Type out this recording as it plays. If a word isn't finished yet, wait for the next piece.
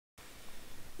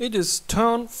It is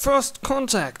turn first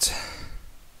contact.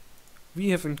 We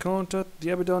have encountered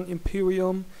the Abaddon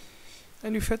Imperium,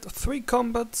 and we've had 3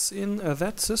 combats in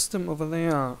that system over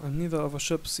there, and neither of our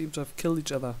ships seem to have killed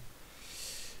each other.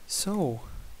 So,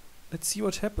 let's see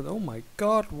what happened. Oh my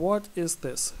god, what is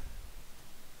this?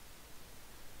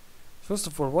 First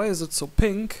of all, why is it so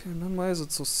pink, and then why is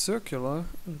it so circular,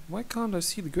 and why can't I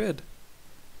see the grid?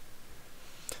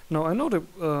 Now, I know that,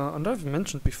 and I've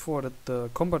mentioned before that the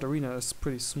combat arena is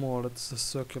pretty small. It's a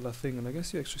circular thing, and I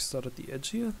guess you actually start at the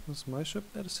edge here. That's my ship,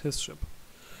 that is his ship.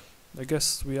 I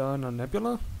guess we are in a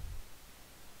nebula. I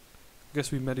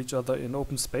guess we met each other in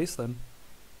open space then,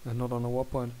 and not on a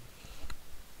warpoint.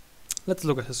 Let's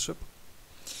look at his ship.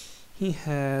 He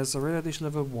has a radiation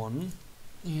level 1.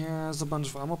 He has a bunch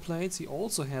of armor plates. He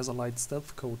also has a light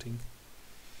stealth coating.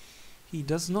 He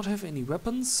does not have any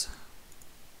weapons.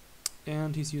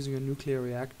 And he's using a nuclear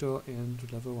reactor and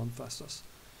level 1 thrusters.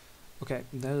 Okay,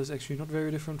 that is actually not very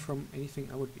different from anything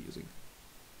I would be using.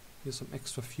 Here's some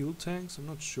extra fuel tanks. I'm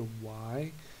not sure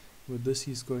why. With this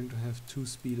he's going to have 2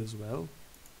 speed as well.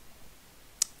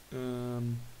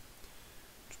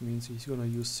 Which means he's gonna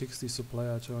use 60 supply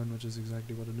a turn, which is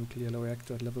exactly what a nuclear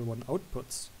reactor at level 1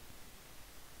 outputs.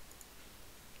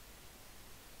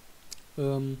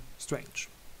 Strange.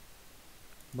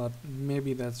 But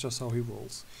maybe that's just how he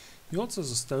rolls. He also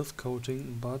has a stealth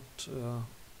coating, but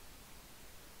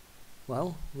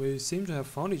well, we seem to have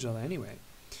found each other anyway.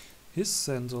 His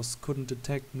sensors couldn't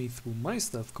detect me through my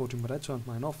stealth coating, but I turned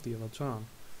mine off the other turn.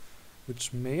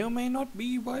 Which may or may not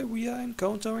be why we are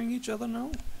encountering each other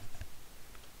now.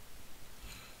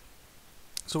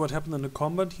 So what happened in the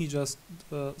combat? He just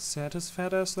sat his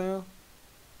fat ass there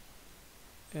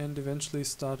and eventually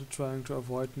started trying to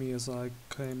avoid me as I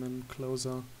came in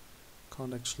closer.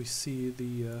 Can't actually see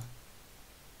the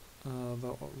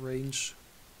range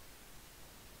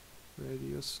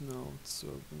radius. No, it's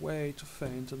way too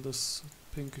faint in this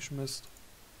pinkish mist.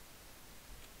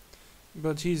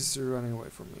 But he's running away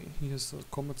from me. He has a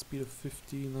combat speed of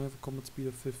 15, I have a combat speed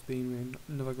of 15,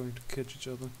 we're never going to catch each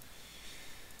other.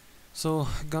 So,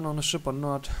 gun on a ship or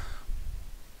not,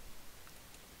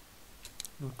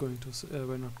 we're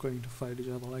not going to fight each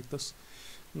other like this.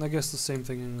 And I guess the same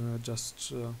thing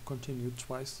just continued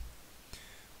twice.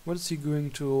 What is he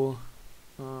going to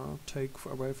take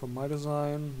away from my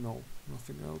design? No,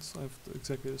 nothing else. I have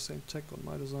exactly the same tech on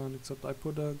my design, except I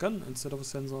put a gun instead of a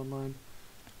sensor on mine.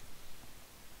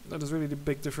 That is really the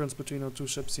big difference between our 2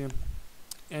 ships here.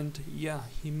 And yeah,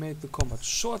 he made the combat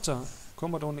shorter.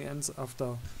 Combat only ends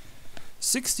after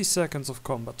 60 seconds of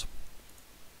combat.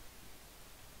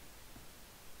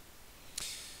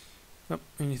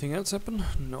 Anything else happen?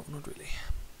 No, not really.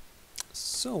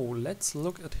 So, let's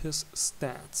look at his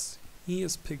stats. He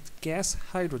has picked gas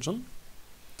hydrogen.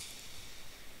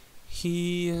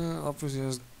 He obviously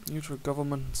has neutral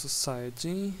government and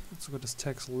society. Let's look at his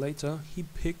tax later. He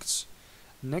picked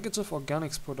negative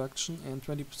organics production and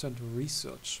 20%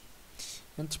 research.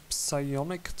 And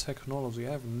psionic technology.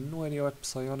 I have no idea what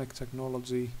psionic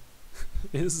technology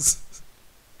is.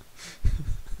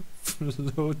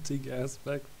 Floating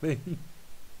aspect thing.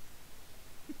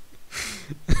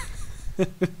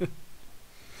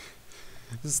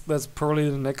 That's probably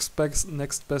the next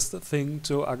best thing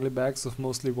to ugly bags of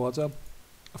mostly water,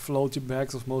 floaty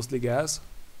bags of mostly gas.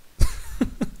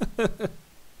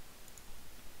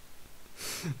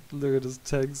 Look at his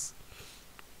tags.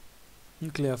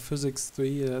 Nuclear physics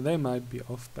 3, they might be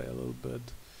off by a little bit.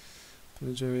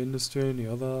 Planetary industry and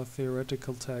the other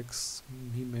theoretical tags.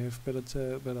 He may have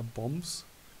better bombs.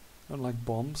 Unlike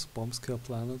bombs kill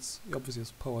planets. He obviously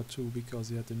has power too because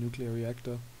he had the nuclear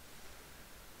reactor.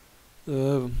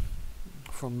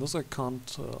 From this I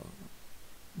can't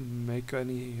make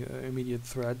any immediate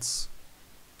threats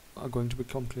are going to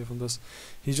become clear from this.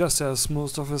 He just has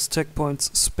most of his tech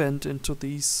points spent into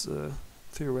these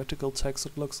theoretical tags,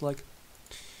 it looks like.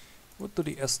 What do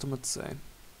the estimates say?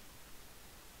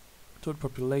 Total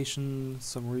population,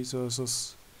 some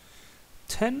resources.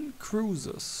 10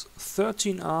 cruisers,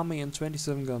 13 army and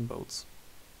 27 gunboats.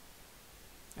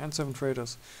 And 7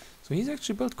 freighters. So he's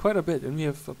actually built quite a bit, and we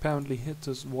have apparently hit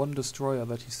this 1 destroyer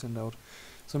that he sent out.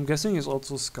 So I'm guessing he's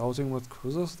also scouting with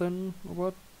cruisers then, or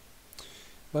what?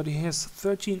 But he has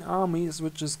 13 armies,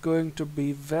 which is going to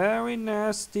be very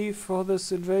nasty for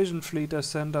this invasion fleet I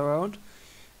sent around.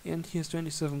 And he has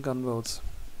 27 gunboats,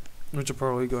 which are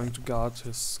probably going to guard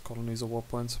his colonies or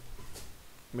warpoints.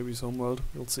 Maybe his homeworld,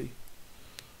 we'll see.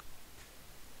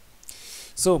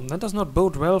 So, that does not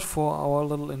bode well for our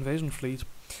little invasion fleet.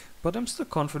 But I'm still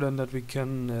confident that we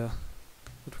can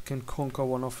conquer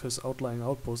one of his outlying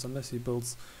outposts, unless he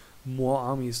builds more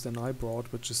armies than I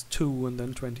brought, which is 2 and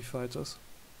then 20 fighters.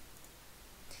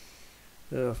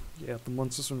 Yeah, the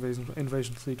monstrous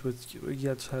invasion fleet, which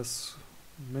yet has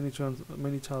many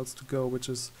tiles to go, which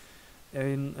is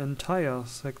an entire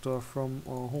sector from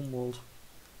our homeworld.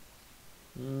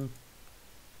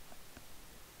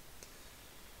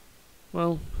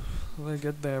 Well, they'll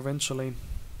get there eventually.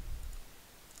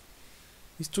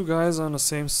 These two guys are in the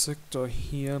same sector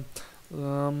here.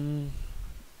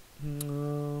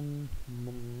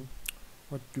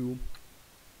 What do?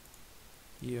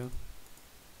 Yeah.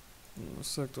 The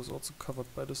sector is also covered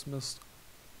by this mist.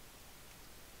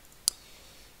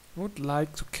 I would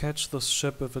like to catch this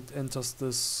ship if it enters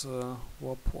this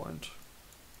warp point.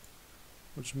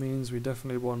 Which means we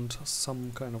definitely want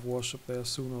some kind of warship there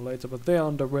sooner or later. But they're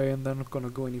on their way and they're not gonna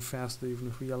go any faster even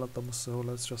if we yell at them. So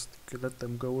let's just let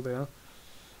them go there.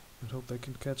 And hope they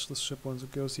can catch this ship once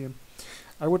it goes here.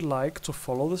 I would like to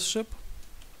follow this ship.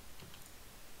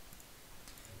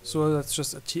 So let's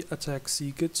just attack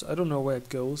Seek it. I don't know where it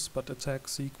goes, but attack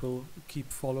Seek will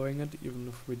keep following it, even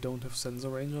if we don't have sensor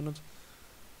range on it.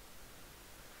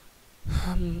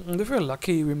 And if we're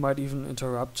lucky, we might even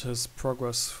interrupt his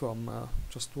progress from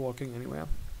just walking anywhere.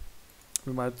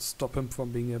 We might stop him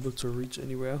from being able to reach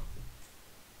anywhere.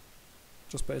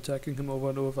 Just by attacking him over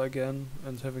and over again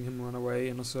and having him run away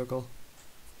in a circle.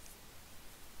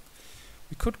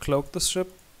 We could cloak this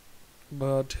ship,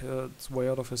 but it's way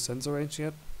out of his sensor range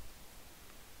yet.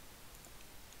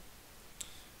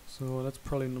 So that's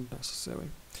probably not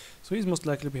necessary. So he's most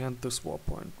likely behind this warp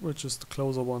point, which is the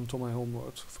closer one to my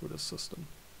homeworld through this system.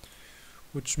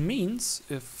 Which means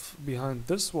if behind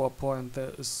this warp point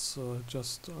there is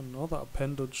just another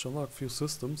appendage, another few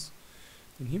systems,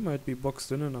 then he might be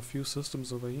boxed in a few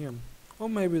systems over here. Or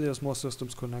maybe there's more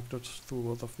systems connected through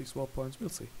both of these warp points, we'll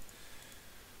see.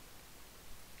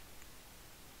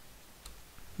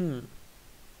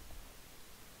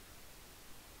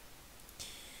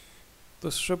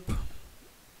 This ship,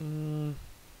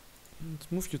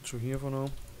 let's move you to here for now.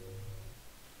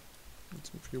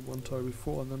 Let's move you one tile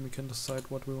before and then we can decide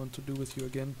what we want to do with you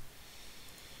again.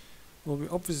 Well,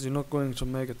 we're obviously not going to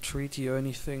make a treaty or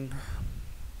anything.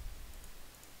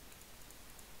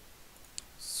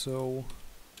 So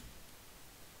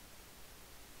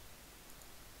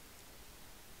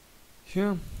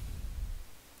yeah.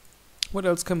 What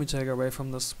else can we take away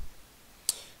from this?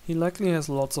 He likely has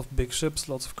lots of big ships,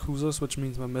 lots of cruisers, which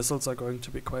means my missiles are going to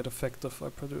be quite effective,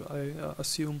 I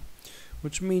assume.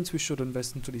 Which means we should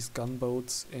invest into these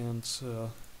gunboats and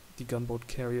the gunboat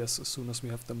carriers as soon as we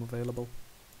have them available.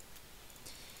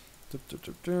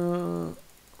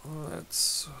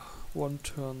 Let's one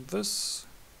turn this.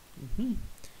 And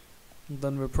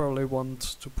then we'll probably want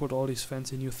to put all these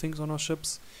fancy new things on our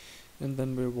ships. And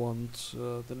then we want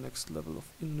the next level of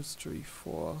industry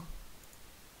for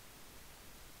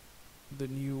the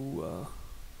new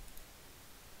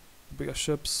bigger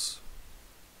ships,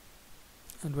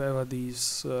 and wherever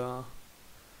these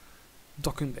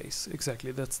docking base,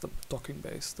 exactly, that's the docking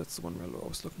base, that's the one we're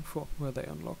always looking for, where they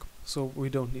unlock. So we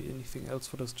don't need anything else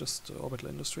for this, just orbital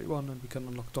industry 1, and we can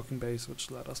unlock docking base,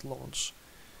 which let us launch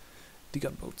the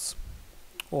gunboats.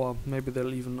 Or maybe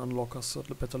they'll even unlock us at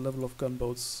a better level of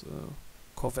gunboats,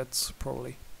 corvettes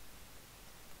probably.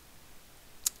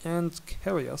 And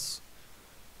carriers,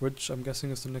 which I'm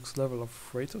guessing is the next level of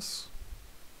freighters.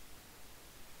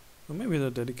 Or maybe they're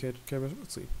dedicated carriers,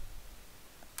 let's see.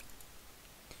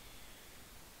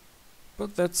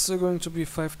 But that's going to be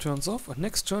 5 turns off. And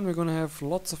next turn we're going to have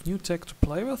lots of new tech to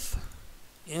play with.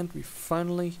 And we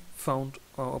finally found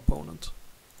our opponent.